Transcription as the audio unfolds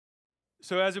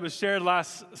So as it was shared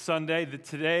last Sunday, that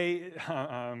today,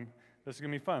 this is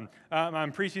going to be fun.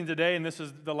 I'm preaching today, and this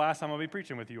is the last time I'll be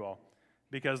preaching with you all,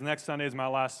 because next Sunday is my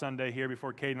last Sunday here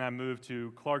before Katie and I move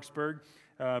to Clarksburg.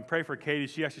 Pray for Katie.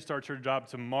 She actually starts her job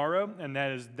tomorrow, and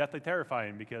that is deathly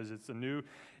terrifying because it's a new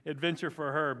adventure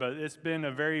for her. But it's been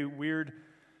a very weird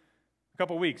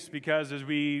couple weeks because as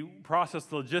we process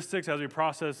the logistics, as we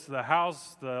process the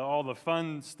house, all the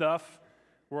fun stuff,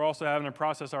 we're also having to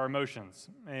process our emotions.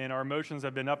 And our emotions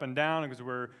have been up and down because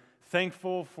we're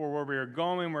thankful for where we are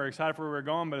going. We're excited for where we're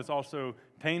going, but it's also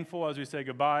painful as we say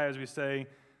goodbye, as we say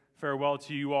farewell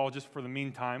to you all just for the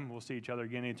meantime. We'll see each other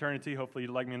again in eternity. Hopefully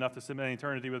you'd like me enough to spend an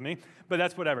eternity with me, but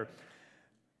that's whatever.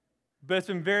 But it's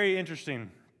been very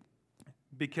interesting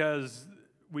because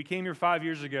we came here 5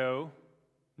 years ago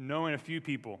knowing a few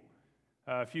people,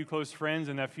 a few close friends,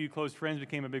 and that few close friends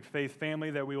became a big faith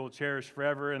family that we will cherish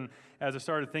forever. And as I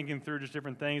started thinking through just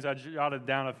different things, I jotted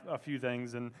down a few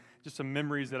things and just some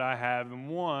memories that I have.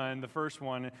 And the first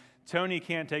one, Tony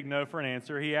can't take no for an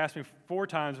answer. He asked me 4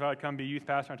 times if I would come be youth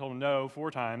pastor. I told him no 4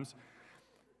 times.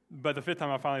 But the 5th time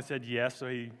I finally said yes, so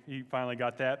he finally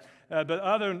got that. But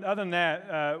other than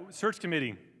that, search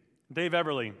committee, Dave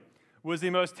Everly, was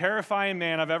the most terrifying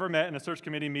man I've ever met in a search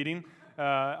committee meeting.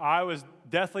 I was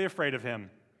deathly afraid of him.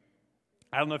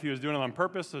 I don't know if he was doing it on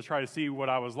purpose to try to see what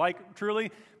I was like truly,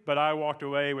 but I walked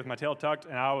away with my tail tucked,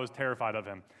 and I was terrified of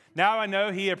him. Now I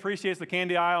know he appreciates the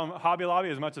candy aisle and Hobby Lobby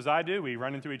as much as I do. We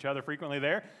run into each other frequently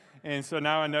there, and so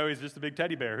now I know he's just a big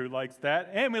teddy bear who likes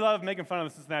that, and we love making fun of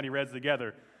the Cincinnati Reds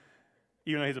together,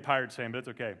 even though he's a Pirates fan, but it's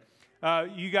okay.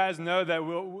 You guys know that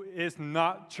it's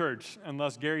not church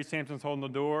unless Gary Sampson's holding the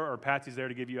door or Patsy's there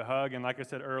to give you a hug. And like I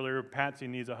said earlier, Patsy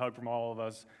needs a hug from all of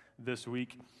us this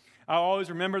week. I'll always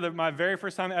remember that my very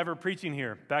first time ever preaching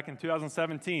here, back in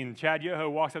 2017, Chad Yoho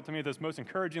walks up to me with this most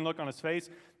encouraging look on his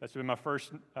face. That's been my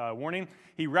first warning.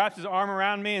 He wraps his arm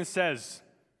around me and says,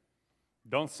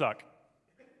 "Don't suck."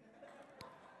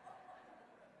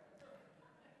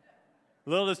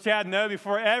 Little does Chad know,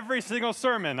 before every single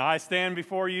sermon, I stand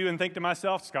before you and think to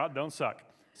myself, Scott, don't suck.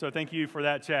 So thank you for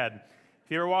that, Chad. If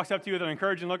he ever walks up to you with an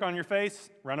encouraging look on your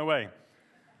face, run away.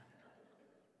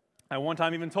 I one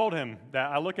time even told him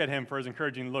that I look at him for his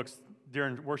encouraging looks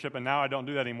during worship, and now I don't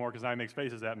do that anymore because now he makes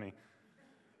faces at me.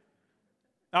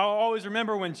 I'll always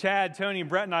remember when Chad, Tony,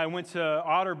 Brett, and I went to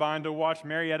Otterbein to watch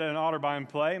Marietta and Otterbein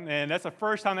play, and that's the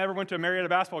first time I ever went to a Marietta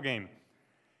basketball game.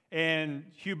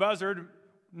 And Hugh Buzzard,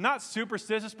 not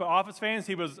superstitious, but Office fans,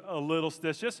 he was a little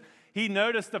stitious. He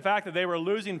noticed the fact that they were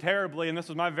losing terribly, and this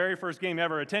was my very first game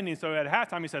ever attending, so at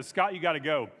halftime he said, "Scott, you got to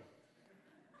go."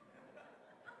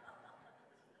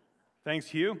 Thanks,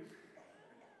 Hugh.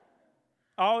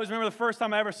 I always remember the first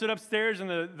time I ever stood upstairs in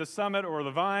the Summit or the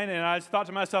Vine, and I just thought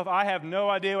to myself, I have no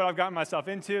idea what I've gotten myself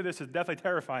into. This is definitely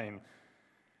terrifying.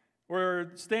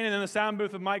 We're standing in the sound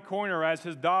booth with Mike Coyner as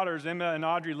his daughters, Emma and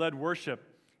Audrey, led worship.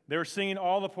 They were singing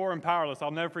All the Poor and Powerless.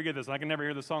 I'll never forget this. I can never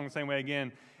hear the song the same way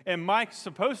again. And Mike's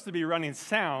supposed to be running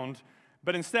sound,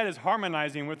 but instead is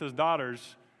harmonizing with his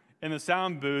daughters in the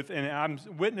sound booth. And I'm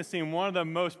witnessing one of the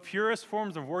most purest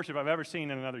forms of worship I've ever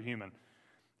seen in another human.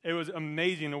 It was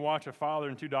amazing to watch a father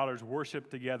and 2 daughters worship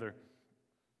together.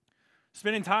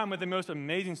 Spending time with the most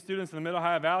amazing students in the Middle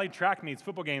Ohio Valley, track meets,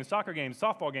 football games, soccer games,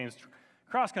 softball games,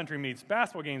 cross-country meets,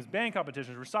 basketball games, band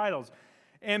competitions, recitals,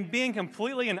 and being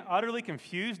completely and utterly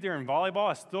confused during volleyball.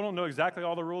 I still don't know exactly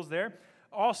all the rules there.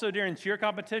 Also during cheer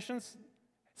competitions,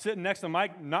 sitting next to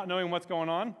Mike, not knowing what's going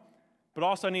on, but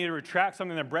also I need to retract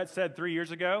something that Brett said 3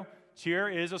 years ago. Cheer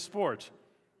is a sport.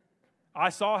 I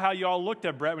saw how you all looked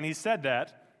at Brett when he said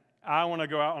that. I want to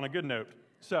go out on a good note.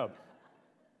 So,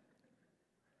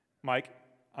 Mike,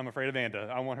 I'm afraid of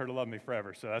Anda. I want her to love me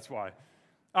forever, so that's why.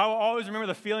 I will always remember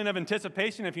the feeling of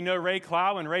anticipation. If you know Ray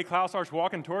Clow, when Ray Clow starts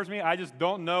walking towards me, I just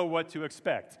don't know what to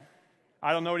expect.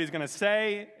 I don't know what he's going to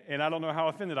say, and I don't know how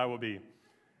offended I will be.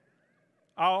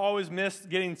 I'll always miss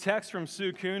getting texts from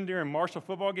Sue Kuhn during Marshall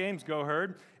football games, go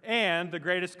Herd, and the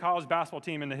greatest college basketball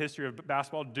team in the history of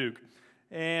basketball, Duke.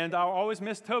 And I'll always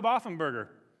miss Tobe Offenberger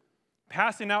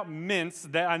passing out mints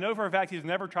that I know for a fact he's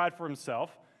never tried for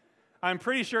himself. I'm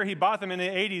pretty sure he bought them in the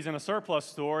 80s in a surplus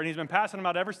store, and he's been passing them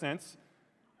out ever since.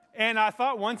 And I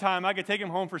thought one time I could take him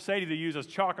home for Sadie to use as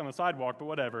chalk on the sidewalk, but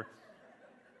whatever.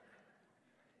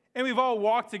 And we've all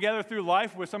walked together through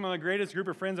life with some of the greatest group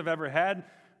of friends I've ever had,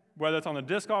 whether it's on the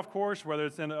disc golf course, whether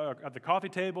it's at the coffee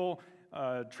table,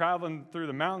 traveling through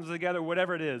the mountains together,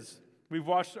 whatever it is. We've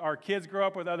watched our kids grow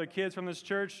up with other kids from this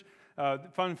church.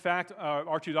 Fun fact,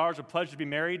 our 2 daughters have pledged to be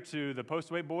married to the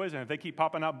post-weight boys, and if they keep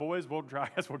popping out boys, I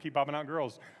guess we'll keep popping out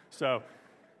girls. So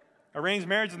arranged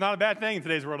marriage is not a bad thing in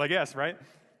today's world, I guess, right?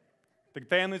 The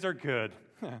families are good.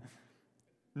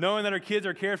 Knowing that our kids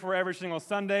are cared for every single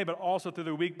Sunday, but also through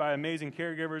the week by amazing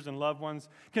caregivers and loved ones.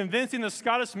 Convincing the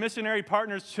Scottish missionary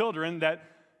partner's children that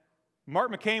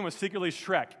Mark McCain was secretly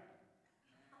Shrek.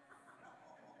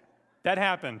 That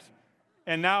happened.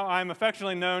 And now I'm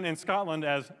affectionately known in Scotland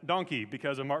as Donkey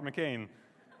because of Mark McCain.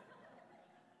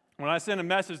 When I sent a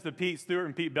message to Pete Stewart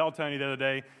and Pete Beltoni the other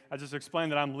day, I just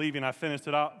explained that I'm leaving. I finished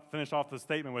off the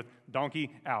statement with Donkey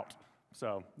out.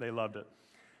 So they loved it.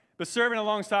 But serving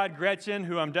alongside Gretchen,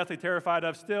 who I'm deathly terrified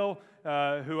of still,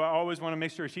 who I always want to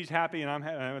make sure she's happy and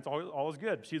it's always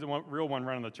good. She's the real one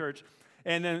running the church.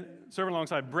 And then serving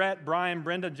alongside Brett, Brian,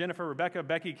 Brenda, Jennifer, Rebecca,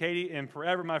 Becky, Katie, and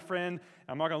forever my friend.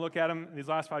 I'm not going to look at him these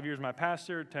last 5 years, my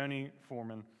pastor, Tony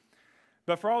Foreman.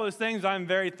 But for all those things, I'm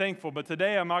very thankful. But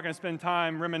today, I'm not going to spend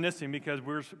time reminiscing because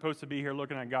we're supposed to be here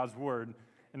looking at God's Word.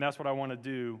 And that's what I want to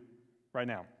do right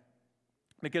now.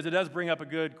 Because it does bring up a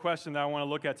good question that I want to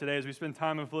look at today as we spend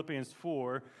time in Philippians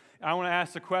 4. I want to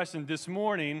ask the question this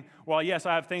morning, while yes,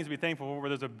 I have things to be thankful for, but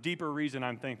there's a deeper reason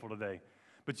I'm thankful today.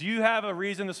 But do you have a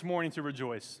reason this morning to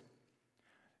rejoice?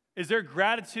 Is there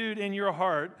gratitude in your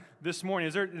heart this morning?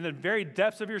 Is there, in the very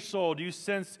depths of your soul, do you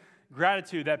sense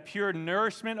gratitude, that pure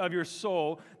nourishment of your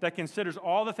soul that considers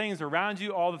all the things around you,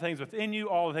 all the things within you,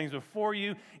 all the things before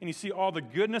you, and you see all the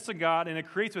goodness of God, and it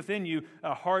creates within you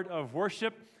a heart of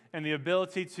worship and the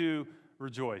ability to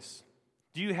rejoice?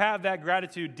 Do you have that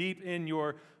gratitude deep in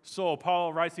your soul?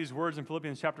 Paul writes these words in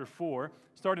Philippians chapter 4,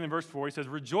 starting in verse 4. He says,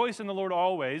 "Rejoice in the Lord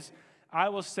always. I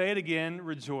will say it again,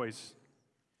 rejoice.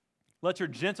 Let your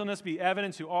gentleness be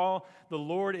evident to all. The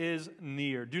Lord is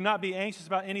near. Do not be anxious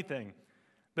about anything,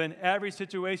 but in every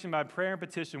situation by prayer and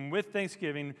petition with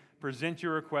thanksgiving, present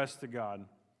your requests to God.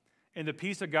 And the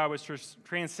peace of God, which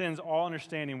transcends all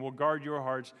understanding, will guard your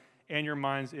hearts and your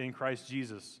minds in Christ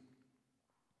Jesus.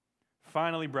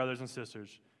 Finally, brothers and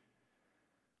sisters,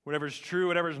 whatever is true,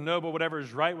 whatever is noble, whatever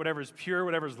is right, whatever is pure,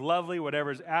 whatever is lovely,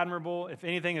 whatever is admirable, if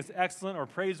anything is excellent or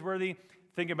praiseworthy,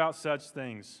 think about such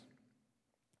things.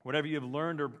 Whatever you have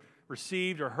learned or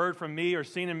received or heard from me or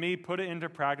seen in me, put it into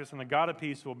practice, and the God of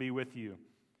peace will be with you.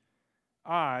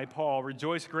 I, Paul,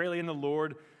 rejoice greatly in the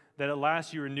Lord that at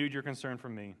last you renewed your concern for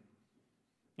me.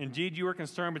 Indeed, you were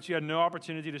concerned, but you had no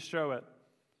opportunity to show it.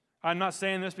 I'm not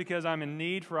saying this because I'm in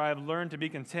need, for I have learned to be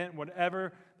content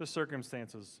whatever the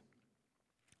circumstances.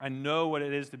 I know what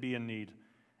it is to be in need.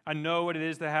 I know what it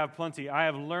is to have plenty. I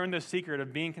have learned the secret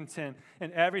of being content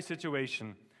in every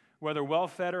situation, whether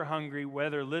well-fed or hungry,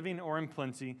 whether living or in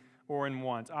plenty or in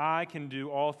want. I can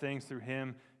do all things through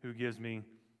him who gives me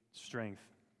strength."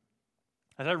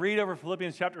 As I read over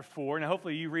Philippians chapter 4, and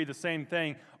hopefully you read the same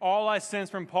thing, all I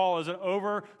sense from Paul is an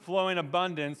overflowing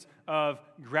abundance of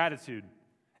gratitude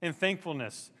and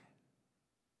thankfulness.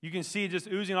 You can see just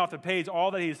oozing off the page all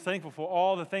that he's thankful for,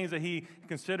 all the things that he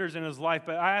considers in his life.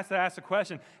 But I have to ask the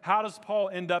question, how does Paul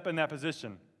end up in that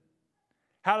position?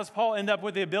 How does Paul end up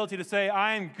with the ability to say,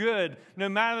 I am good no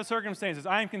matter the circumstances.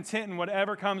 I am content in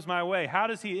whatever comes my way. How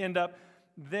does he end up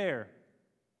there?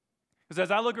 Because as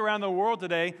I look around the world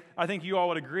today, I think you all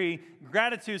would agree,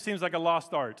 gratitude seems like a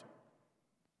lost art.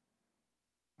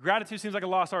 Gratitude seems like a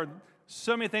lost art.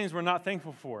 So many things we're not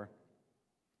thankful for.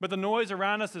 But the noise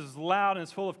around us is loud and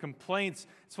it's full of complaints.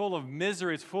 It's full of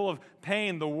misery. It's full of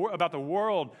pain about the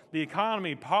world, the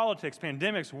economy, politics,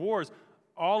 pandemics, wars,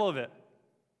 all of it.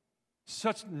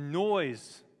 Such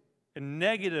noise and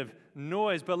negative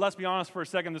noise. But let's be honest for a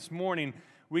second this morning.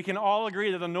 We can all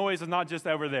agree that the noise is not just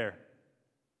over there.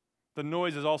 The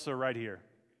noise is also right here.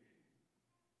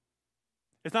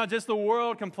 It's not just the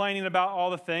world complaining about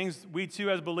all the things. We too,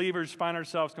 as believers, find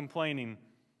ourselves complaining.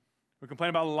 We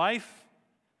complain about life.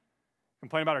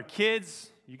 Complain about our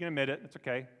kids. You can admit it. It's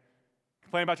okay.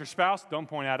 Complain about your spouse. Don't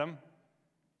point at them.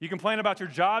 You complain about your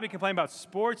job. You complain about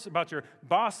sports, about your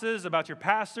bosses, about your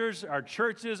pastors, our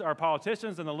churches, our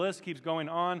politicians, and the list keeps going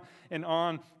on and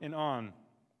on and on.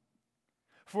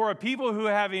 For a people who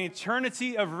have an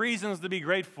eternity of reasons to be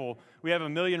grateful, we have a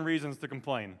million reasons to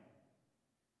complain.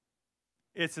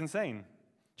 It's insane.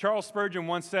 Charles Spurgeon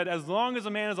once said, "As long as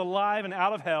a man is alive and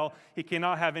out of hell, he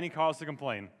cannot have any cause to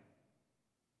complain."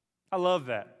 I love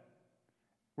that.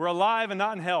 We're alive and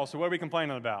not in hell, so what are we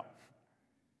complaining about?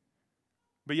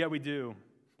 But yet we do.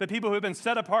 The people who have been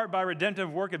set apart by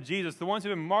redemptive work of Jesus, the ones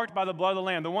who have been marked by the blood of the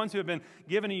Lamb, the ones who have been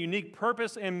given a unique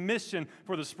purpose and mission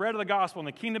for the spread of the gospel and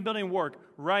the kingdom-building work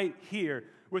right here,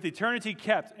 with eternity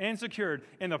kept and secured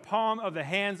in the palm of the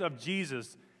hands of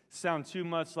Jesus, sound too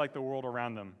much like the world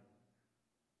around them.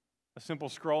 A simple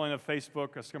scrolling of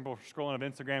Facebook, a simple scrolling of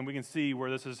Instagram, we can see where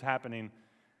this is happening.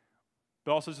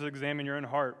 But also just examine your own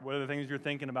heart. What are the things you're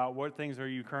thinking about? What things are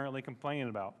you currently complaining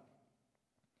about?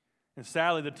 And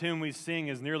sadly, the tune we sing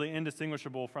is nearly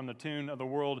indistinguishable from the tune of the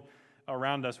world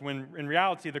around us, when in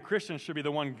reality, the Christian should be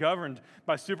the one governed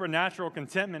by supernatural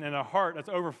contentment and a heart that's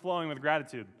overflowing with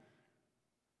gratitude.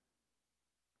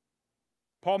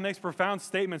 Paul makes profound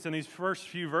statements in these first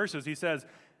few verses. He says,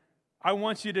 I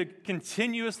want you to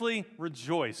continuously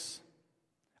rejoice.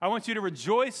 I want you to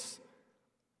rejoice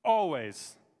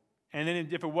always. And then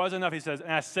if it was enough, he says,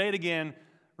 and I say it again,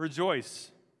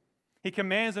 rejoice. He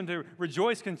commands them to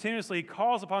rejoice continuously. He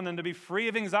calls upon them to be free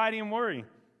of anxiety and worry.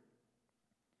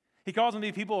 He calls them to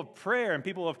be people of prayer and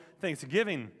people of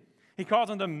thanksgiving. He calls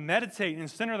them to meditate and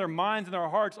center their minds and their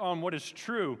hearts on what is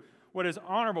true, what is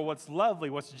honorable, what's lovely,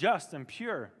 what's just and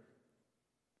pure.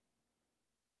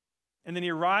 And then he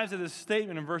arrives at this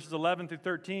statement in verses 11 through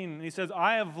 13, and he says,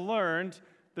 I have learned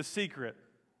the secret.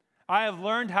 I have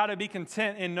learned how to be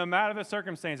content in no matter the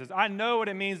circumstances. I know what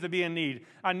it means to be in need.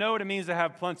 I know what it means to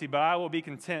have plenty, but I will be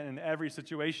content in every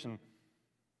situation.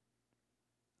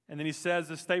 And then he says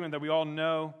this statement that we all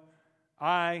know,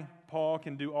 I, Paul,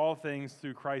 can do all things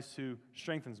through Christ who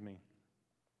strengthens me.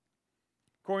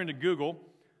 According to Google,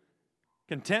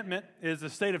 contentment is a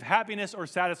state of happiness or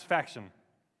satisfaction.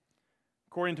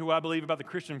 According to what I believe about the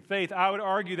Christian faith, I would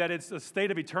argue that it's a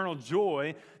state of eternal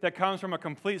joy that comes from a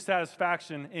complete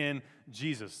satisfaction in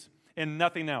Jesus and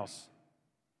nothing else.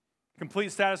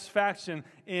 Complete satisfaction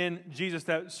in Jesus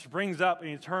that springs up an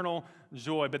eternal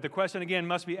joy. But the question again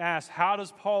must be asked, how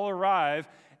does Paul arrive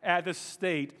at this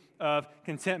state of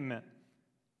contentment?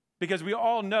 Because we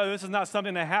all know this is not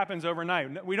something that happens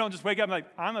overnight. We don't just wake up and like,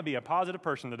 I'm going to be a positive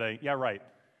person today. Yeah, right.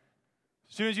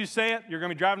 As soon as you say it, you're going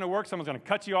to be driving to work, someone's going to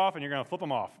cut you off, and you're going to flip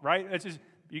them off, right? It's just,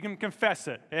 you can confess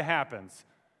it. It happens.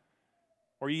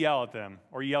 Or you yell at them,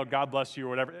 or you yell, God bless you, or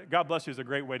whatever. God bless you is a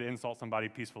great way to insult somebody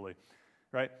peacefully,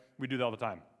 right? We do that all the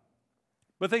time.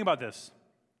 But think about this.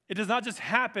 It does not just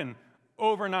happen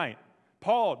overnight.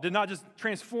 Paul did not just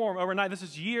transform overnight. This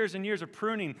is years and years of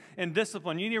pruning and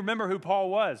discipline. You need to remember who Paul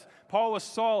was. Paul was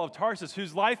Saul of Tarsus,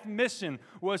 whose life mission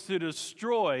was to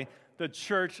destroy the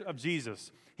church of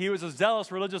Jesus. He was a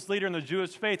zealous religious leader in the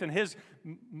Jewish faith, and his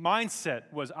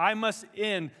mindset was, I must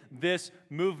end this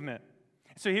movement.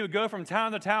 So he would go from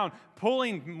town to town,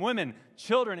 pulling women,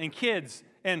 children, and kids,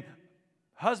 and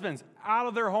husbands out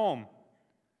of their home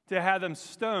to have them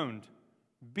stoned,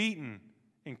 beaten,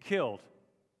 and killed.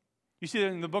 You see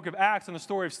that in the book of Acts in the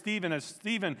story of Stephen, as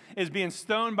Stephen is being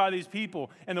stoned by these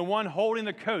people, and the one holding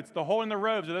the coats, the holding the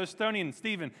robes of those stoning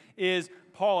Stephen is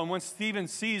Paul. And when Stephen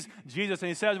sees Jesus and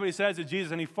he says what he says to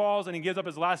Jesus and he falls and he gives up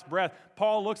his last breath,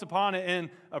 Paul looks upon it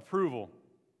in approval.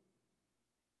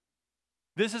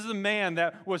 This is the man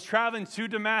that was traveling to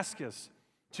Damascus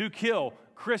to kill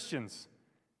Christians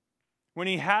when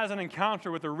he has an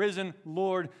encounter with the risen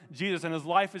Lord Jesus and his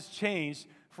life is changed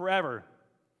forever.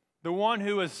 The one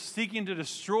who is seeking to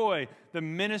destroy the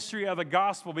ministry of the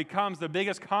gospel becomes the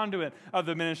biggest conduit of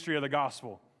the ministry of the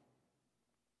gospel.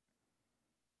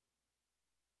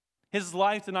 His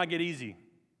life did not get easy.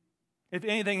 If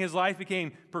anything, his life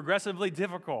became progressively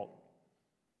difficult.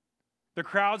 The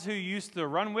crowds who he used to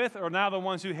run with are now the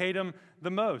ones who hate him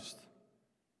the most.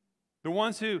 The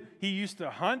ones who he used to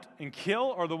hunt and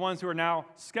kill are the ones who are now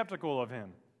skeptical of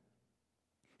him.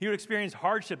 He would experience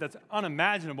hardship that's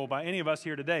unimaginable by any of us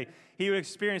here today. He would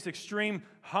experience extreme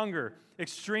hunger,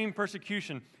 extreme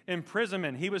persecution,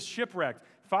 imprisonment. He was shipwrecked.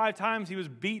 5 times he was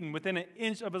beaten within an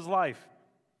inch of his life.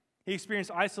 He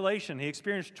experienced isolation. He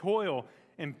experienced toil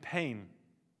and pain.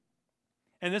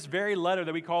 And this very letter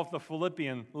that we call the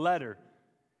Philippian letter,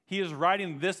 he is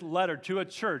writing this letter to a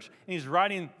church, and he's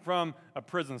writing from a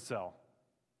prison cell.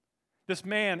 This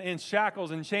man in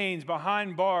shackles and chains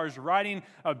behind bars writing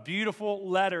a beautiful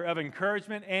letter of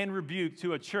encouragement and rebuke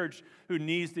to a church who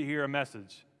needs to hear a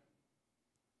message.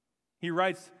 He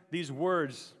writes these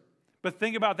words. But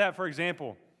think about that, for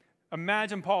example.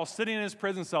 Imagine Paul sitting in his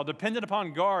prison cell, dependent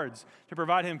upon guards to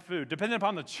provide him food, dependent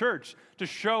upon the church to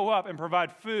show up and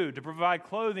provide food, to provide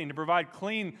clothing, to provide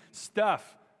clean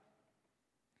stuff.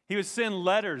 He would send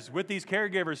letters with these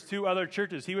caregivers to other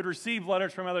churches. He would receive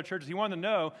letters from other churches. He wanted to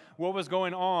know what was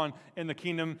going on in the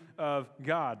kingdom of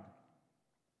God.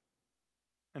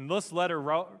 And this letter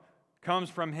comes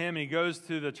from him, and he goes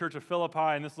to the church of Philippi,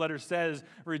 and this letter says,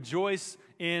 rejoice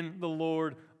in the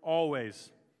Lord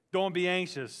always. Don't be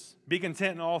anxious. Be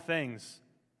content in all things.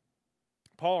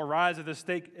 Paul arrives at this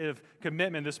state of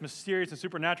commitment, this mysterious and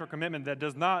supernatural commitment that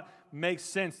does not make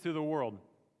sense to the world.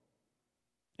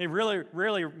 It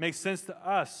really makes sense to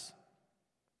us.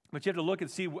 But you have to look and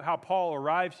see how Paul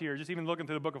arrives here, just even looking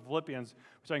through the book of Philippians,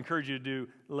 which I encourage you to do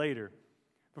later.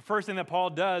 The first thing that Paul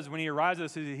does when he arrives at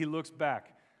this is he looks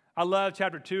back. I love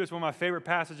chapter 2. It's one of my favorite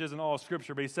passages in all of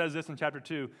Scripture, but he says this in chapter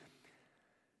 2.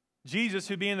 Jesus,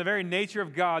 who being the very nature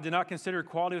of God, did not consider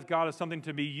equality with God as something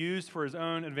to be used for his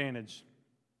own advantage.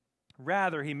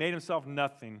 Rather, he made himself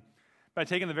nothing by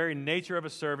taking the very nature of a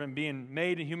servant, being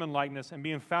made in human likeness, and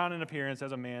being found in appearance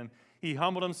as a man. He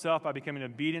humbled himself by becoming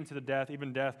obedient to the death,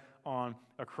 even death on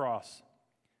a cross.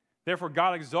 Therefore,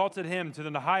 God exalted him to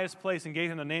the highest place and gave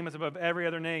him the name that's above every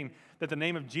other name, that the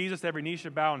name of Jesus every knee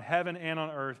should bow in heaven and on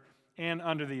earth and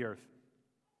under the earth,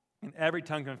 and every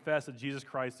tongue confess that Jesus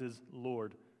Christ is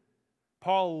Lord.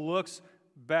 Paul looks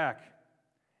back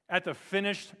at the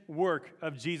finished work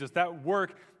of Jesus, that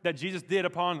work that Jesus did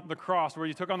upon the cross, where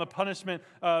he took on the punishment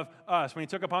of us, when he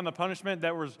took upon the punishment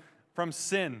that was from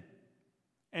sin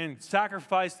and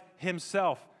sacrificed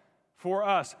himself for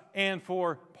us and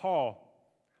for Paul.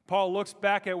 Paul looks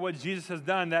back at what Jesus has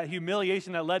done, that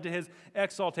humiliation that led to his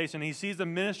exaltation. He sees the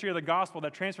ministry of the gospel,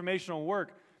 that transformational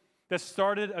work that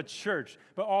started a church,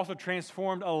 but also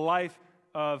transformed a life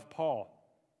of Paul.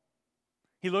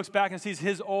 He looks back and sees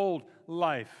his old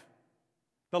life,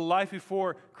 the life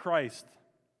before Christ,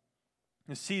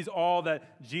 and sees all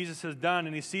that Jesus has done,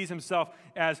 and he sees himself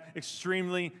as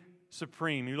extremely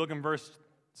supreme. You look in verse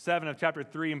 7 of chapter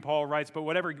 3, and Paul writes, "But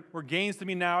whatever were gains to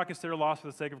me now, I consider loss for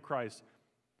the sake of Christ.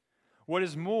 What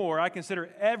is more, I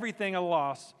consider everything a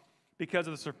loss because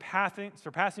of the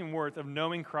surpassing worth of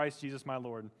knowing Christ Jesus my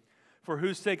Lord, for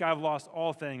whose sake I have lost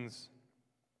all things.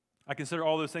 I consider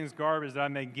all those things garbage, that I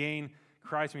may gain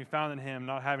Christ and be found in him,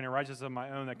 not having a righteousness of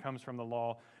my own that comes from the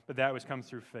law, but that which comes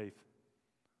through faith."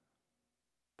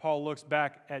 Paul looks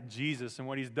back at Jesus and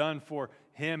what he's done for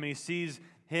him, and he sees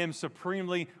him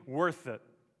supremely worth it.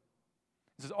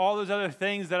 He says, all those other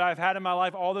things that I've had in my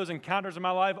life, all those encounters in my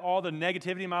life, all the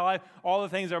negativity in my life, all the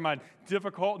things that are my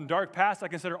difficult and dark past, I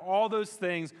consider all those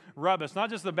things rubbish. Not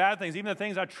just the bad things, even the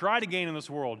things I try to gain in this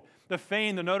world, the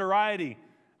fame, the notoriety,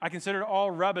 I consider it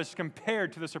all rubbish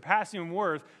compared to the surpassing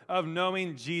worth of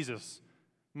knowing Jesus,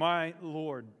 my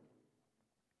Lord.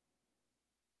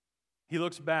 He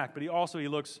looks back, but he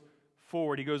looks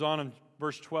forward. He goes on in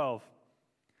verse 12.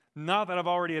 "Not that I've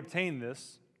already obtained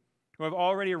this, or I've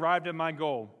already arrived at my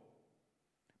goal,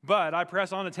 but I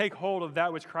press on to take hold of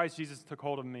that which Christ Jesus took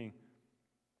hold of me.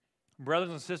 Brothers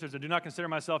and sisters, I do not consider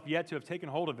myself yet to have taken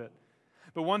hold of it.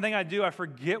 But one thing I do, I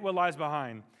forget what lies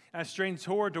behind, and I strain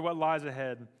toward to what lies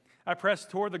ahead. I press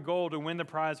toward the goal to win the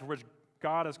prize for which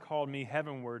God has called me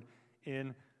heavenward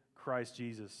in Christ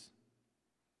Jesus."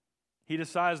 He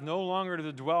decides no longer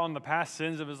to dwell on the past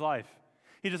sins of his life.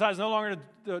 He decides no longer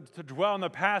to dwell on the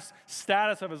past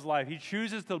status of his life. He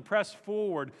chooses to press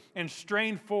forward and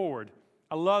strain forward.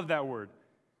 I love that word.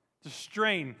 To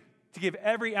strain, to give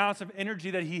every ounce of energy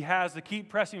that he has to keep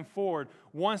pressing forward,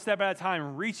 one step at a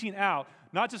time, reaching out,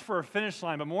 not just for a finish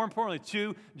line, but more importantly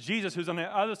to Jesus, who's on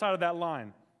the other side of that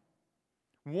line,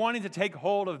 wanting to take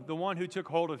hold of the one who took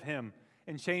hold of him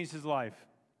and changed his life.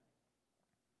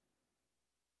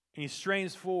 And he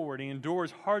strains forward. He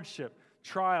endures hardship,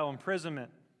 trial,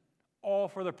 imprisonment, all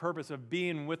for the purpose of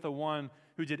being with the one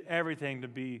who did everything to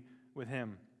be with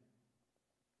him.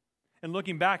 And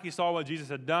looking back, he saw what Jesus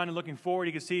had done, and looking forward,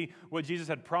 he could see what Jesus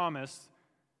had promised.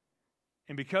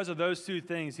 And because of those two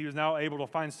things, he was now able to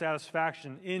find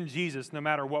satisfaction in Jesus no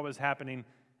matter what was happening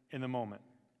in the moment.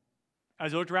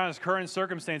 As he looked around his current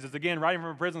circumstances, again, writing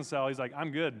from a prison cell, he's like,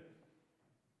 I'm good.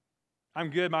 I'm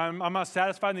good. I'm not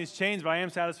satisfied in these chains, but I am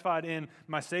satisfied in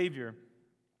my Savior.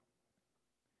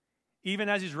 Even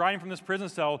as he's writing from this prison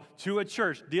cell to a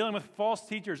church, dealing with false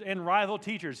teachers and rival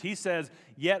teachers, he says,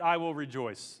 "Yet I will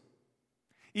rejoice."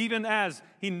 Even as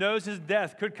he knows his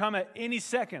death could come at any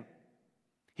second,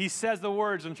 he says the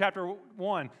words in chapter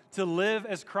 1, "To live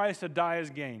as Christ, to die as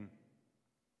gain."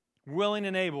 Willing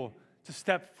and able to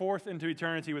step forth into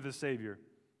eternity with his Savior.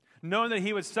 Knowing that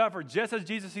he would suffer just as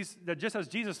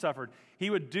Jesus suffered,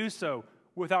 he would do so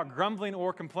without grumbling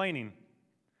or complaining.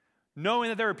 Knowing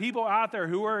that there are people out there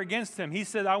who are against him, he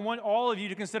said, "I want all of you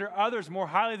to consider others more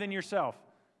highly than yourself,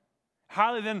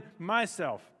 highly than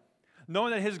myself."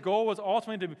 Knowing that his goal was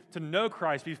ultimately to know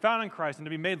Christ, be found in Christ, and to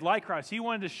be made like Christ, he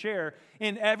wanted to share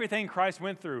in everything Christ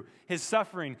went through, his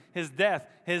suffering, his death,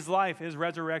 his life, his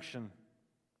resurrection.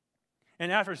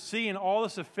 And after seeing all the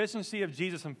sufficiency of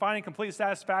Jesus and finding complete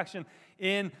satisfaction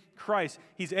in Christ,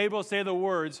 he's able to say the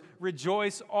words,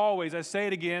 "Rejoice always." I say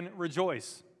it again,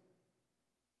 rejoice.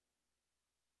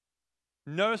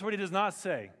 Notice what he does not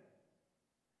say.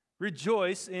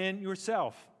 Rejoice in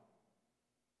yourself.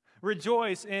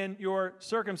 Rejoice in your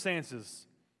circumstances.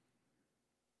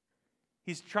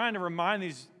 He's trying to remind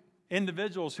these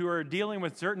individuals who are dealing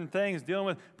with certain things, dealing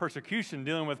with persecution,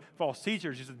 dealing with false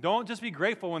teachers. He says, don't just be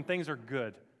grateful when things are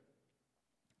good.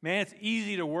 Man, it's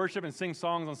easy to worship and sing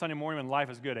songs on Sunday morning when life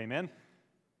is good, amen?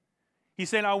 He's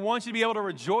saying, I want you to be able to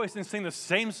rejoice and sing the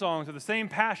same songs with the same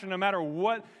passion no matter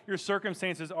what your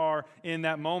circumstances are in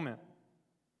that moment.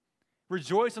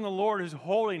 Rejoice in the Lord who's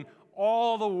holding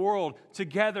all the world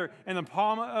together in the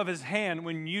palm of his hand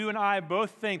when you and I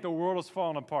both think the world is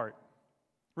falling apart.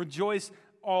 Rejoice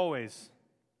always.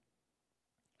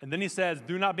 And then he says,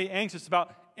 do not be anxious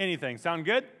about anything. Sound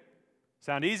good?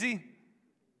 Sound easy?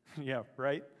 Yeah,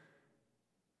 right?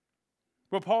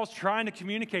 What Paul's trying to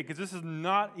communicate, because this is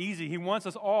not easy. He wants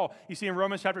us all, you see in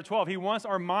Romans chapter 12, he wants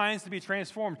our minds to be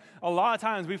transformed. A lot of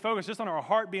times we focus just on our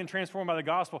heart being transformed by the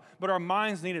gospel, but our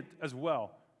minds need it as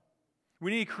well.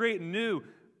 We need to create new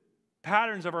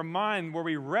patterns of our mind where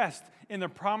we rest in the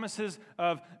promises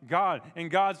of God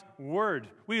and God's word.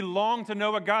 We long to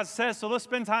know what God says, so let's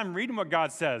spend time reading what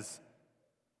God says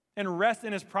and rest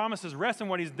in his promises, rest in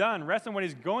what he's done, rest in what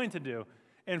he's going to do,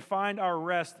 and find our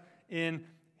rest in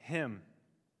him.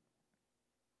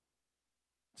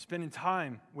 Spending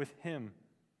time with him.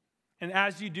 And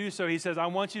as you do so, he says, I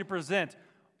want you to present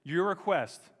your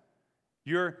request,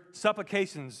 your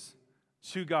supplications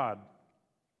to God,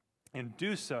 and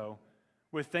do so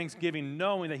with thanksgiving,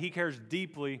 knowing that he cares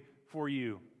deeply for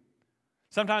you.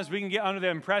 Sometimes we can get under the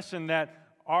impression that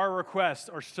our requests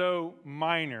are so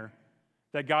minor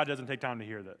that God doesn't take time to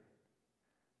hear that.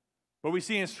 But we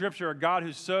see in Scripture a God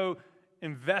who's so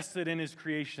invested in his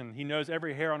creation. He knows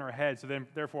every hair on our head, so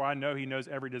therefore I know he knows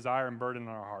every desire and burden in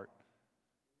our heart.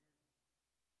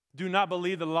 Do not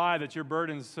believe the lie that your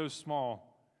burden is so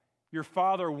small. Your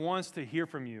Father wants to hear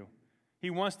from you. He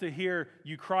wants to hear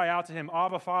you cry out to him,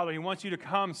 Abba, Father. He wants you to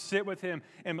come sit with him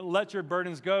and let your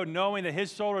burdens go, knowing that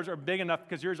his shoulders are big enough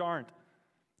because yours aren't.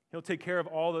 He'll take care of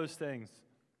all those things.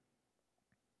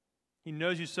 He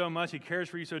knows you so much. He cares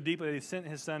for you so deeply that he sent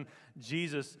his son,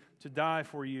 Jesus, to die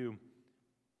for you.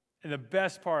 And the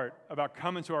best part about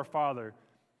coming to our Father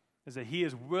is that he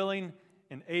is willing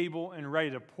and able and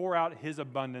ready to pour out his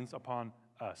abundance upon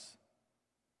us.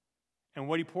 And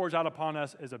what he pours out upon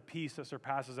us is a peace that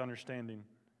surpasses understanding.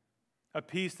 A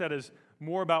peace that is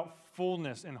more about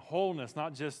fullness and wholeness,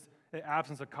 not just the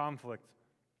absence of conflict.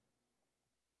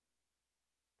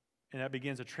 And that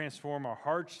begins to transform our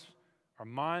hearts, our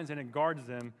minds, and it guards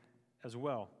them as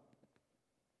well.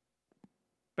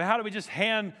 But how do we just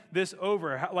hand this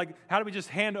over? How do we just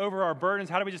hand over our burdens?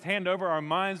 How do we just hand over our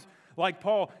minds? Like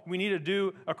Paul, we need to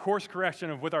do a course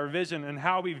correction with our vision and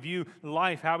how we view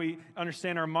life, how we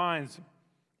understand our minds.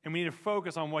 And we need to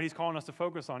focus on what he's calling us to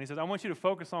focus on. He says, I want you to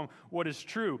focus on what is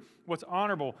true, what's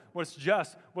honorable, what's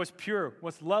just, what's pure,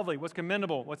 what's lovely, what's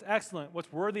commendable, what's excellent,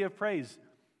 what's worthy of praise.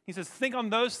 He says, think on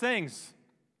those things.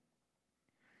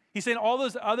 He's saying all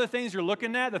those other things you're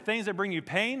looking at, the things that bring you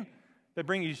pain, that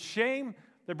bring you shame,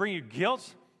 that bring you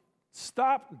guilt,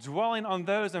 stop dwelling on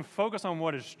those and focus on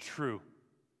what is true.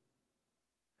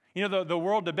 You know, the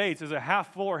world debates, is it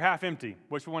half full or half empty?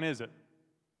 Which one is it?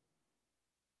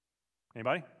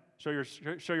 Anybody? Show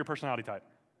your personality type.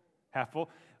 Half full.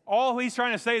 All he's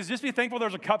trying to say is just be thankful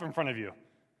there's a cup in front of you.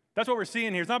 That's what we're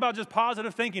seeing here. It's not about just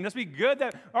positive thinking. Just be good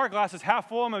that our glass is half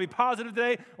full. I'm going to be positive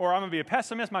today, or I'm going to be a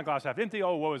pessimist. My glass is half empty.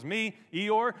 Oh, woe is me,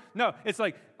 Eeyore. No, it's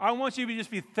like I want you to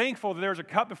just be thankful that there's a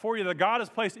cup before you that God has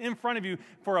placed in front of you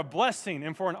for a blessing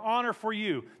and for an honor for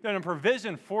you, and a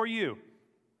provision for you.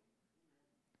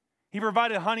 He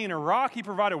provided honey in a rock. He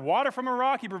provided water from a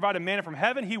rock. He provided manna from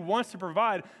heaven. He wants to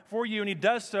provide for you, and he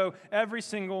does so every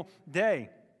single day.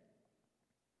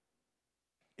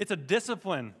 It's a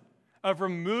discipline of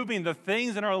removing the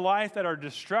things in our life that are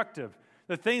destructive,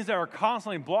 the things that are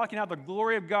constantly blocking out the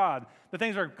glory of God, the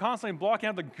things that are constantly blocking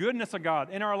out the goodness of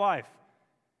God in our life.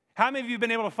 How many of you have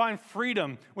been able to find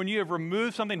freedom when you have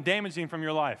removed something damaging from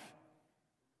your life?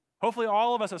 Hopefully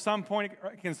all of us at some point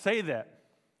can say that.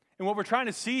 And what we're trying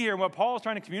to see here, and what Paul is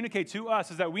trying to communicate to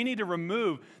us, is that we need to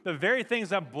remove the very things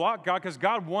that block God, because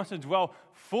God wants to dwell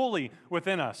fully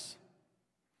within us.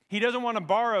 He doesn't want to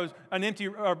borrow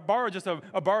just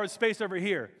a borrowed space over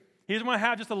here. He doesn't want to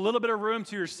have just a little bit of room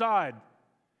to your side.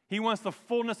 He wants the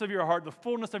fullness of your heart, the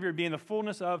fullness of your being, the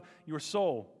fullness of your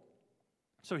soul,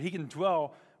 so he can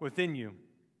dwell within you.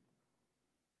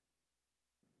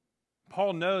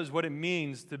 Paul knows what it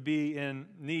means to be in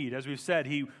need. As we've said,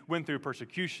 he went through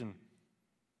persecution.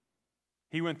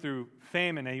 He went through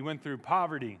famine, and he went through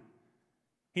poverty.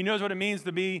 He knows what it means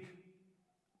to be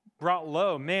brought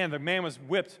low. Man, the man was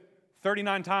whipped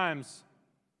 39 times,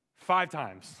 5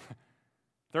 times.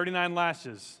 39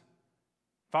 lashes,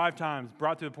 5 times,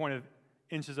 brought to the point of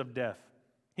inches of death.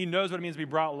 He knows what it means to be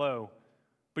brought low,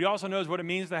 but he also knows what it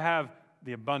means to have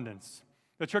the abundance.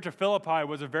 The church of Philippi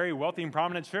was a very wealthy and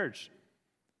prominent church.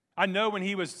 I know when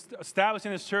he was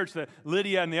establishing this church that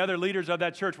Lydia and the other leaders of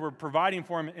that church were providing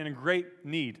for him in a great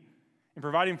need and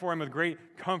providing for him with great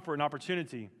comfort and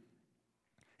opportunity.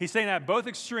 He's saying at both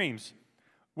extremes,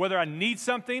 whether I need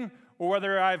something or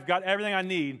whether I've got everything I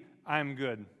need, I'm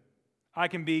good. I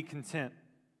can be content.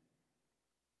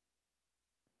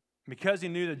 Because he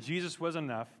knew that Jesus was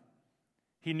enough,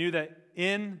 he knew that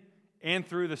in and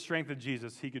through the strength of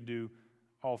Jesus, he could do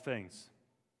all things.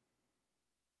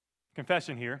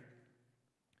 Confession here.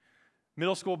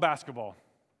 Middle school basketball.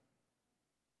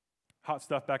 Hot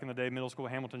stuff back in the day, middle school,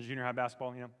 Hamilton junior high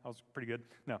basketball, I was pretty good.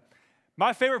 No.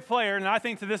 My favorite player, and I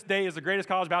think to this day is the greatest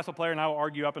college basketball player, and I will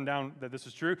argue up and down that this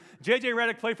is true. J.J.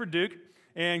 Redick played for Duke,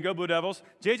 and go Blue Devils.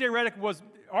 J.J. Redick was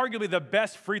arguably the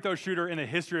best free throw shooter in the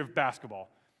history of basketball.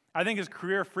 I think his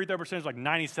career free throw percentage is like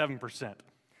 97%.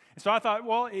 And so I thought,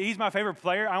 well, he's my favorite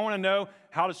player. I want to know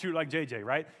how to shoot like JJ,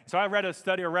 right? So I read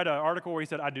an article where he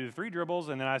said, I do 3 dribbles,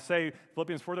 and then I say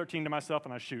Philippians 4:13 to myself,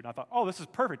 and I shoot. And I thought, oh, this is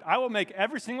perfect. I will make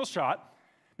every single shot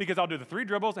because I'll do the 3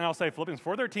 dribbles, and I'll say Philippians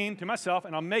 4:13 to myself,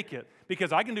 and I'll make it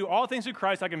because I can do all things through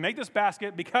Christ. I can make this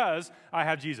basket because I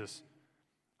have Jesus.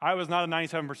 I was not a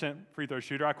 97% free throw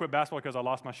shooter. I quit basketball because I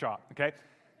lost my shot, okay?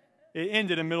 It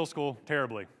ended in middle school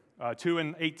terribly.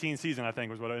 2-18 season, I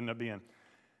think, was what it ended up being.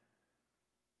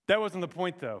 That wasn't the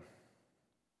point, though.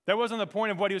 That wasn't the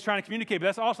point of what he was trying to communicate, but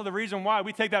that's also the reason why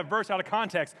we take that verse out of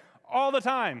context all the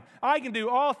time. I can do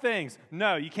all things.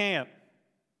 No, you can't.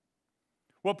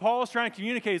 What Paul is trying to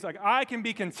communicate is like, I can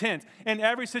be content in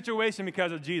every situation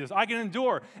because of Jesus. I can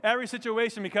endure every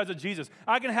situation because of Jesus.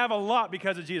 I can have a lot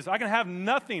because of Jesus. I can have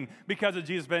nothing because of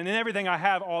Jesus, but in everything I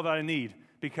have all that I need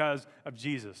because of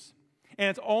Jesus. And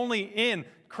it's only in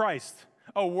Christ.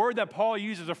 A word that Paul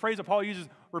uses, a phrase that Paul uses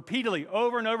repeatedly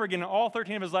over and over again in all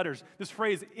 13 of his letters, this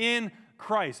phrase, in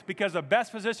Christ, because the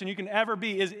best position you can ever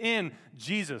be is in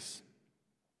Jesus.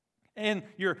 And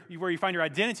where you find your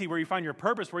identity, where you find your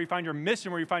purpose, where you find your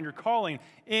mission, where you find your calling,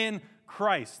 in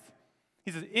Christ.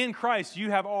 He says, in Christ,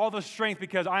 you have all the strength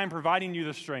because I am providing you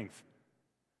the strength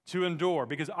to endure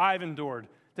because I've endured,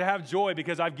 to have joy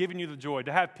because I've given you the joy,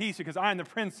 to have peace because I am the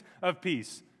Prince of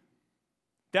Peace.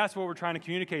 That's what we're trying to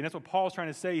communicate, and that's what Paul's trying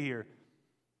to say here.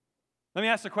 Let me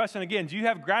ask the question again. Do you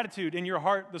have gratitude in your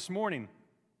heart this morning?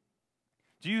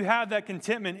 Do you have that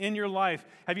contentment in your life?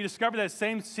 Have you discovered that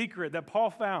same secret that Paul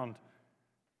found?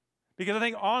 Because I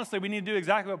think, honestly, we need to do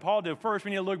exactly what Paul did. First,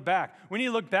 we need to look back. We need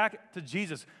to look back to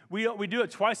Jesus. We do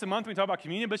it twice a month when we talk about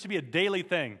communion, but it should be a daily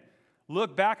thing.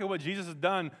 Look back at what Jesus has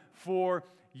done for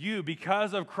you.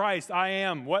 Because of Christ, I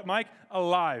am, what, Mike?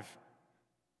 Alive.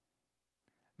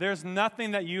 There's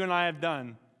nothing that you and I have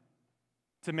done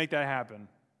to make that happen.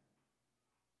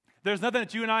 There's nothing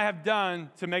that you and I have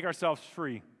done to make ourselves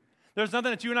free. There's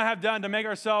nothing that you and I have done to make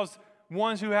ourselves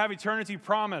ones who have eternity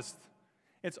promised.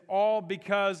 It's all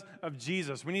because of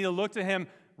Jesus. We need to look to him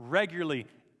regularly,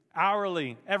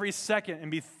 hourly, every second,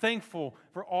 and be thankful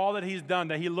for all that he's done,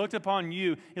 that he looked upon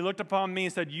you, he looked upon me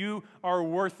and said, you are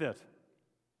worth it.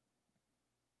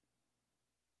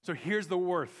 So here's the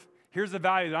worth. Here's the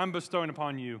value that I'm bestowing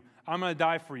upon you. I'm going to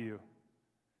die for you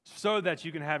so that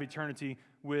you can have eternity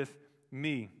with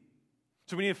me.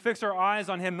 So we need to fix our eyes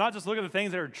on him, not just look at the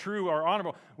things that are true or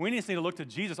honorable. We need to look to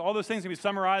Jesus. All those things can be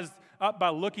summarized up by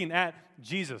looking at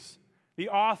Jesus, the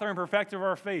author and perfecter of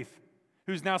our faith,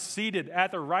 who's now seated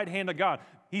at the right hand of God.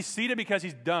 He's seated because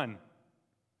he's done.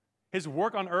 His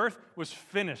work on earth was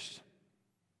finished.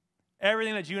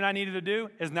 Everything that you and I needed to do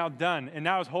is now done. And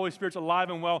now his Holy Spirit's alive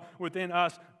and well within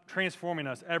us, transforming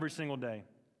us every single day.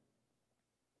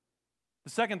 The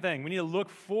second thing, we need to look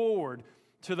forward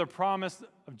to the promise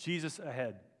of Jesus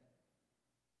ahead.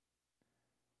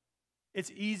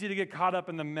 It's easy to get caught up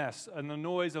in the mess and the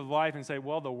noise of life and say,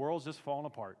 well, the world's just falling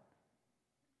apart.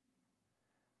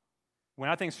 When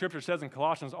I think Scripture says in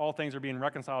Colossians, all things are being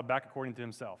reconciled back according to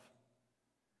himself.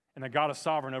 And that God is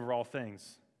sovereign over all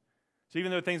things. So even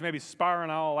though things may be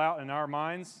spiraling all out in our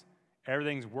minds,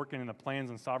 everything's working in the plans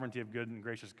and sovereignty of good and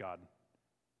gracious God.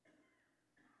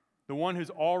 The one who's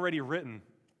already written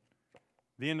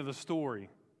the end of the story.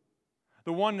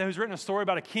 The one who's written a story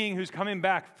about a king who's coming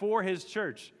back for his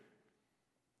church.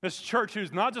 This church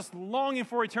who's not just longing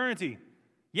for eternity.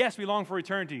 Yes, we long for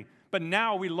eternity. But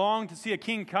now we long to see a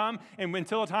king come. And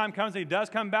until the time comes that he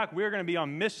does come back, we're going to be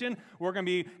on mission. We're going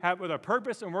to be with a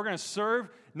purpose. And we're going to serve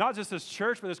not just this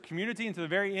church, but this community and to the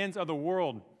very ends of the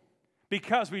world.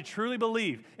 Because we truly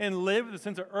believe and live with a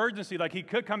sense of urgency like he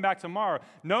could come back tomorrow.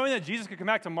 Knowing that Jesus could come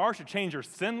back tomorrow should change your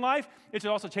sin life. It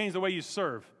should also change the way you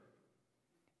serve.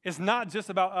 It's not just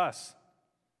about us.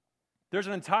 There's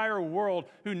an entire world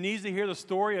who needs to hear the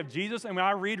story of Jesus. And when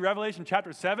I read Revelation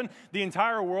chapter 7, the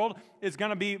entire world is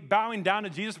going to be bowing down to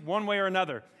Jesus one way or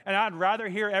another. And I'd rather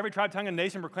hear every tribe, tongue, and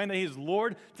nation proclaim that he is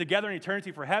Lord together in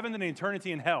eternity for heaven than in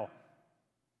eternity in hell.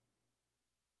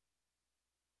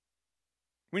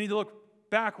 We need to look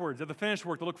backwards at the finished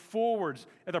work, to look forwards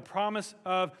at the promise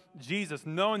of Jesus,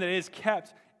 knowing that it is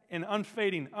kept and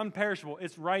unfading, unperishable.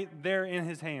 It's right there in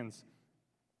his hands.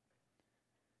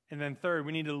 And then third,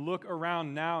 we need to look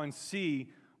around now and see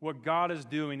what God is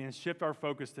doing and shift our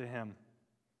focus to him.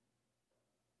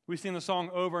 We sing the song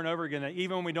over and over again that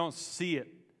even when we don't see it,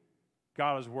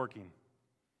 God is working.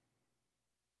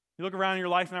 You look around in your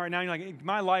life now right now, and you're like,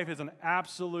 my life is an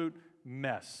absolute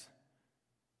mess.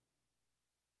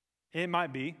 It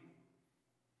might be.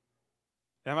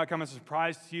 That might come as a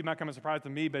surprise to you, it might come as a surprise to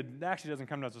me, but it actually doesn't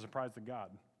come as a surprise to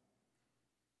God.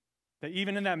 That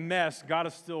even in that mess, God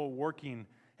is still working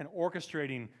and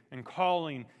orchestrating and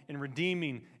calling and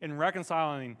redeeming and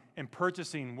reconciling and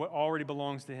purchasing what already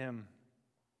belongs to him.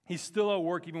 He's still at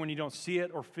work even when you don't see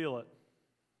it or feel it.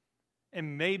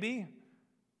 And maybe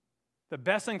the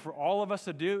best thing for all of us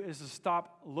to do is to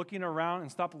stop looking around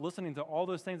and stop listening to all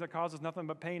those things that cause us nothing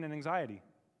but pain and anxiety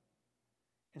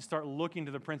and start looking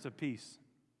to the Prince of Peace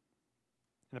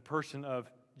in the person of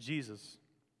Jesus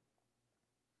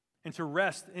and to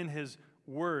rest in his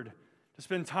word, to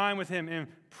spend time with him in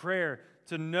prayer,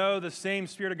 to know the same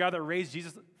Spirit of God that raised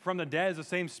Jesus from the dead is the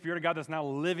same Spirit of God that's now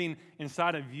living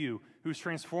inside of you, who's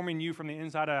transforming you from the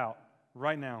inside out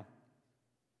right now.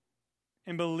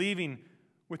 And believing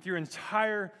with your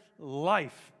entire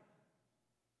life,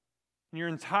 in your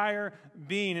entire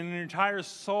being, and in your entire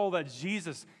soul that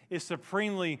Jesus is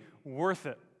supremely worth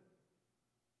it.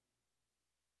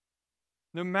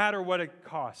 No matter what it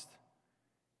costs.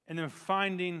 And then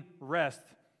finding rest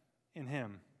in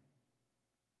him.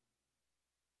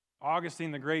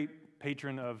 Augustine, the great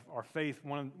patron of our faith,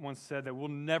 once said that we'll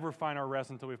never find our rest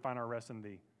until we find our rest in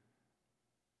thee.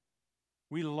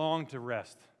 We long to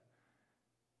rest.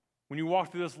 When you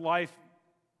walk through this life,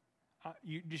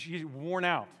 you get worn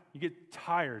out. You get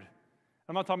tired.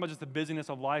 I'm not talking about just the busyness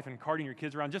of life and carting your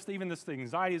kids around, just even the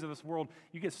anxieties of this world.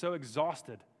 You get so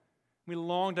exhausted. We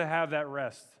long to have that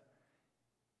rest.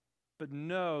 But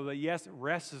know that, yes,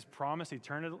 rest is promised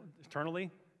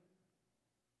eternally.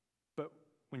 But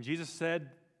when Jesus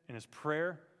said in his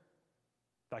prayer,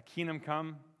 thy kingdom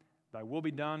come, thy will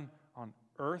be done on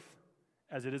earth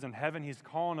as it is in heaven, he's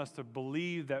calling us to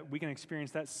believe that we can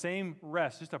experience that same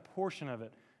rest, just a portion of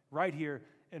it, right here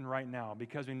and right now,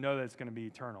 because we know that it's going to be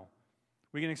eternal.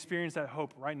 We can experience that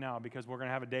hope right now because we're going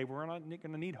to have a day where we're not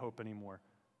going to need hope anymore.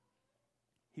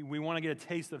 We want to get a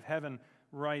taste of heaven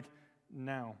right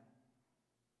now.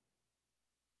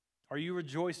 Are you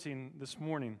rejoicing this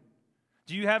morning?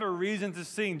 Do you have a reason to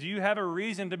sing? Do you have a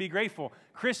reason to be grateful?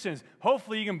 Christians,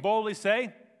 hopefully you can boldly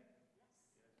say,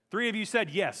 3 of you said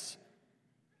yes.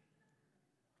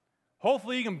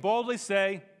 Hopefully you can boldly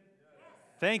say,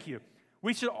 thank you.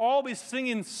 We should all be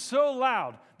singing so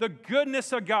loud the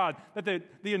goodness of God that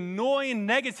the annoying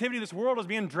negativity of this world is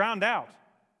being drowned out,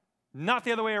 not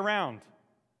the other way around.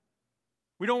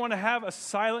 We don't want to have a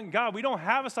silent God. We don't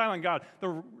have a silent God.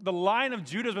 The Lion of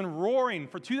Judah has been roaring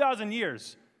for 2,000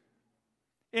 years.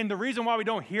 And the reason why we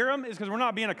don't hear him is because we're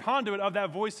not being a conduit of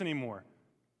that voice anymore.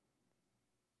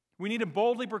 We need to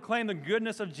boldly proclaim the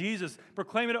goodness of Jesus.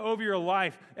 Proclaim it over your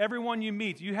life. Everyone you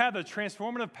meet, you have the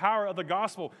transformative power of the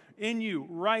gospel in you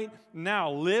right now.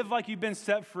 Live like you've been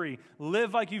set free.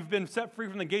 Live like you've been set free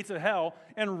from the gates of hell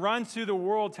and run to the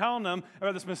world telling them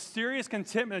about this mysterious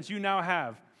contentment that you now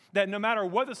have. That no matter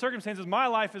what the circumstances, my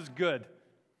life is good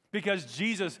because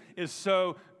Jesus is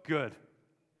so good.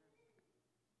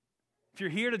 If you're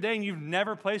here today and you've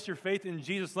never placed your faith in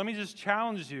Jesus, let me just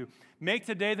challenge you. Make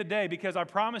today the day, because I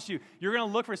promise you, you're going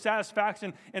to look for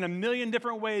satisfaction in a million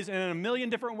different ways, and in a million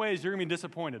different ways, you're going to be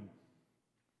disappointed.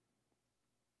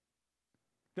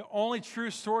 The only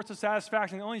true source of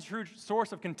satisfaction, the only true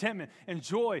source of contentment and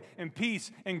joy and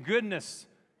peace and goodness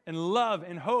and love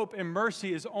and hope and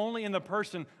mercy is only in the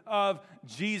person of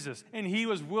Jesus. And he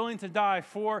was willing to die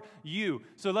for you.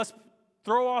 So let's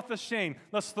throw off the shame.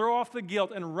 Let's throw off the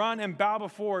guilt and run and bow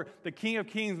before the King of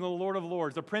Kings and the Lord of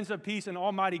Lords, the Prince of Peace and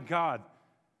Almighty God.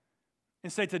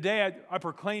 And say, today I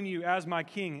proclaim you as my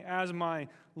King, as my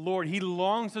Lord. He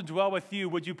longs to dwell with you.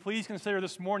 Would you please consider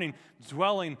this morning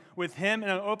dwelling with him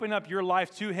and open up your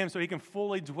life to him so he can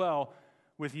fully dwell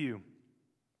with you?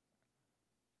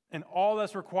 And all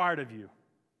that's required of you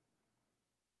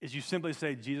is you simply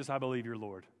say, Jesus, I believe you're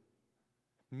Lord.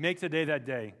 Make today that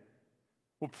day.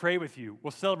 We'll pray with you.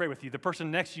 We'll celebrate with you. The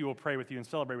person next to you will pray with you and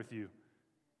celebrate with you.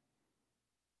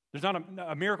 There's not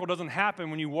a miracle doesn't happen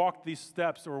when you walk these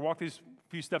steps or walk these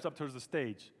few steps up towards the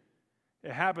stage.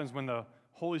 It happens when the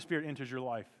Holy Spirit enters your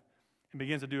life and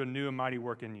begins to do a new and mighty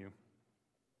work in you.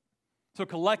 So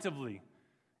collectively,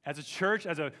 as a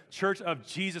church of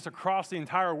Jesus across the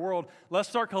entire world, let's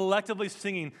start collectively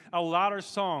singing a louder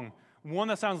song, one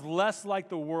that sounds less like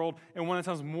the world and one that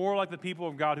sounds more like the people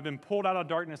of God who've been pulled out of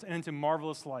darkness and into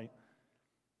marvelous light.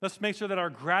 Let's make sure that our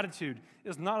gratitude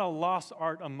is not a lost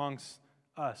art amongst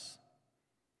us.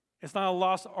 It's not a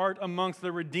lost art amongst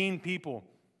the redeemed people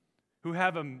who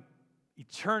have an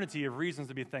eternity of reasons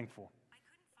to be thankful. I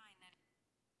couldn't find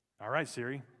that. All right,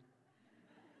 Siri.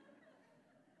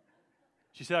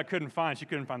 She said she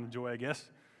couldn't find the joy, I guess.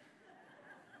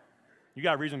 You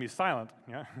got a reason to be silent,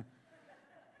 yeah?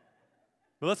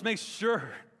 But let's make sure,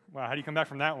 wow, how do you come back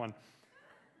from that one?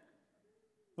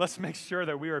 Let's make sure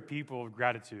that we are a people of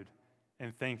gratitude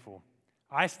and thankful.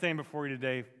 I stand before you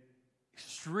today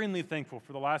extremely thankful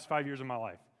for the last 5 years of my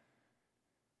life.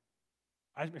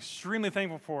 I'm extremely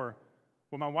thankful for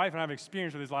what my wife and I have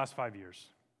experienced over these last 5 years.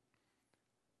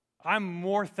 I'm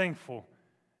more thankful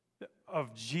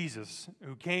of Jesus,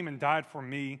 who came and died for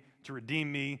me, to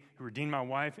redeem me, who redeemed my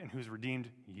wife, and who's redeemed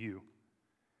you.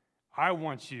 I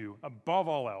want you, above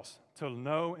all else, to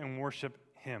know and worship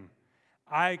him.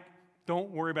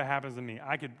 Don't worry about what happens to me.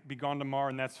 I could be gone tomorrow,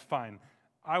 and that's fine.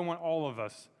 I want all of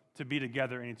us to be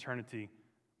together in eternity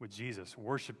with Jesus,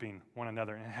 worshiping one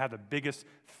another, and have the biggest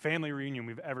family reunion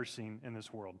we've ever seen in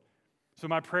this world. So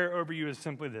my prayer over you is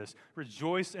simply this: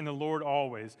 rejoice in the Lord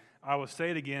always. I will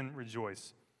say it again,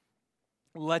 rejoice.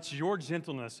 Let your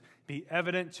gentleness be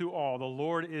evident to all. The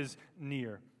Lord is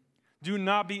near. Do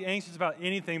not be anxious about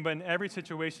anything, but in every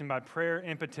situation, by prayer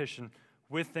and petition,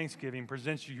 with thanksgiving,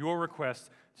 present your requests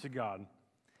to God.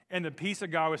 And the peace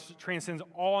of God, which transcends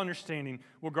all understanding,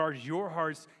 will guard your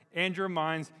hearts and your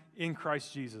minds in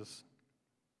Christ Jesus.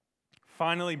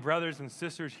 Finally, brothers and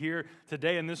sisters here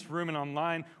today in this room and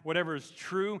online, whatever is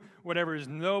true, whatever is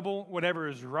noble, whatever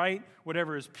is right,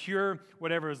 whatever is pure,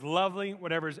 whatever is lovely,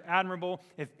 whatever is admirable,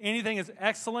 if anything is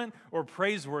excellent or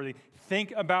praiseworthy,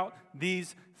 think about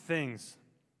these things.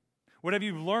 Whatever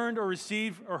you've learned or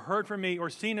received or heard from me or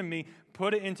seen in me,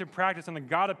 put it into practice, and the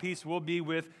God of peace will be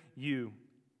with you.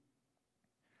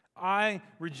 I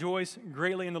rejoice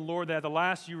greatly in the Lord that at the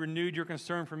last you renewed your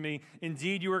concern for me.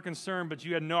 Indeed, you were concerned, but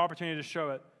you had no opportunity to show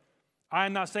it. I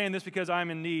am not saying this because I am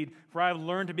in need, for I have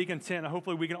learned to be content. And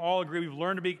hopefully we can all agree we've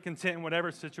learned to be content in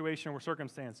whatever situation or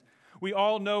circumstance. We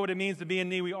all know what it means to be in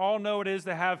need. We all know what it is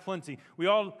to have plenty. We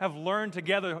all have learned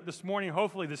together this morning,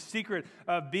 hopefully, the secret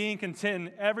of being content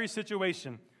in every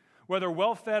situation, whether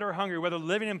well-fed or hungry, whether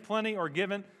living in plenty or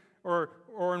given or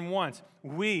in want.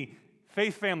 We,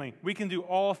 Faith family, we can do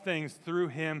all things through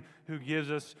him who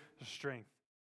gives us strength.